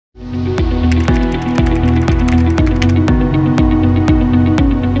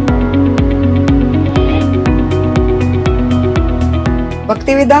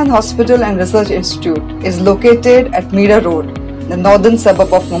Bhaktivedanta Hospital and Research Institute is located at Mira Road, the northern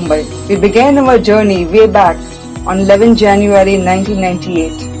suburb of Mumbai. We began our journey way back on 11 January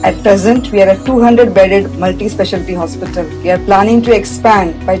 1998. At present, we are a 200-bedded multi-specialty hospital. We are planning to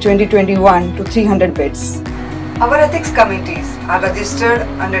expand by 2021 to 300 beds. Our ethics committees are registered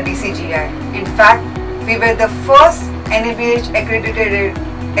under DCGI. In fact, we were the first NABH accredited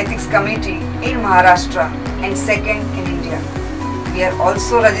ethics committee in Maharashtra and second in India. We are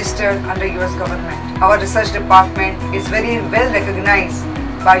also registered under US government. Our research department is very well recognized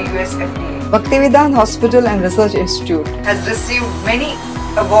by US FDA. Bhaktivedanta Hospital and Research Institute has received many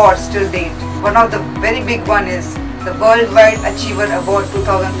awards till date. One of the very big one is the Worldwide Achiever Award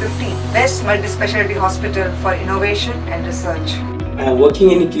 2015, Best Multi-Specialty Hospital for Innovation and Research. I am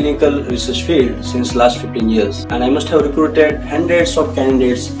working in the clinical research field since last 15 years and I must have recruited hundreds of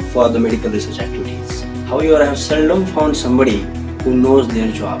candidates for the medical research activities. However, I have seldom found somebody who knows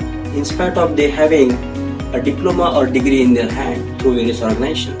their job, in spite of they having a diploma or degree in their hand through various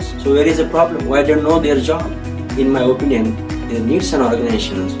organizations. So where is the problem? Why don't know their job? In my opinion, there needs an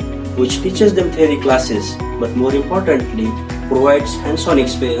organization which teaches them theory classes, but more importantly, provides hands-on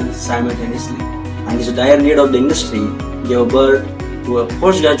experience simultaneously. And this dire need of the industry gave birth to a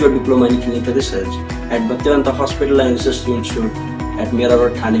postgraduate diploma in clinical research at Bhaktivedanta Hospital and Research Institute at Mira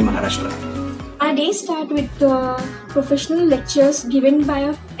Road, Thane, Maharashtra. Our day start with professional lectures given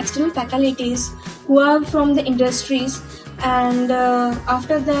by external faculties who are from the industries, and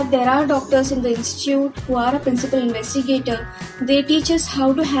after that there are doctors in the institute who are a principal investigator. They teach us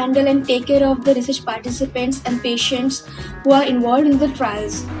how to handle and take care of the research participants and patients who are involved in the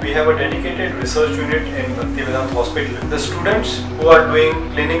trials. We have a dedicated research unit in Bhaktivedanta Hospital. The students who are doing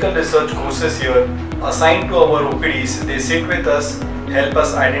clinical research courses here, assigned to our OPDs, they sit with us, help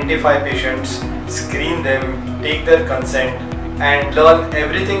us identify patients, screen them, take their consent and learn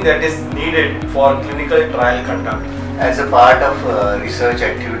everything that is needed for clinical trial conduct. As a part of research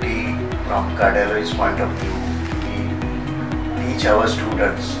activity from cardiologist's point of view, we teach our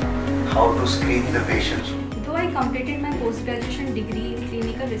students how to screen the patients. Though I completed my post-graduation degree in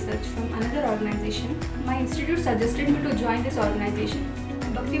clinical research from another organization, my institute suggested me to join this organization.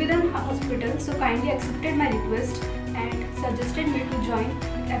 Bhaktivedanta Hospital so kindly accepted my request and suggested me to join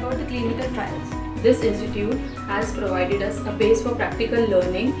about the clinical trials. This institute has provided us a base for practical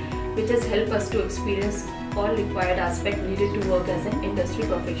learning which has helped us to experience all required aspects needed to work as an industry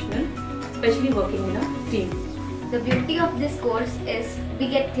professional, especially working in a team. The beauty of this course is we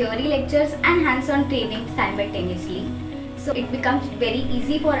get theory lectures and hands-on training simultaneously. So it becomes very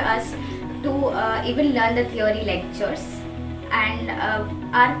easy for us to even learn the theory lectures, and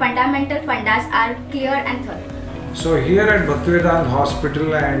our fundamental fundas are clear and thorough. So here at Bhaktivedanta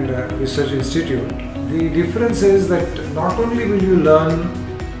Hospital and Research Institute, the difference is that not only will you learn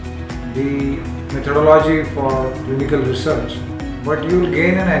the methodology for clinical research, but you will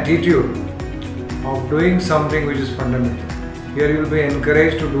gain an attitude of doing something which is fundamental. Here you will be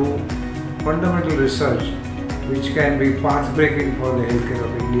encouraged to do fundamental research which can be path-breaking for the healthcare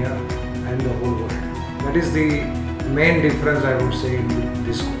of India and the whole world. That is the main difference, I would say, in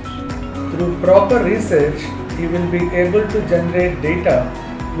this course. Through proper research, you will be able to generate data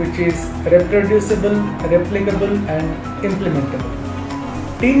which is reproducible, replicable and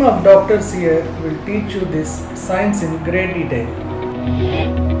implementable. Team of doctors here will teach you this science in great detail.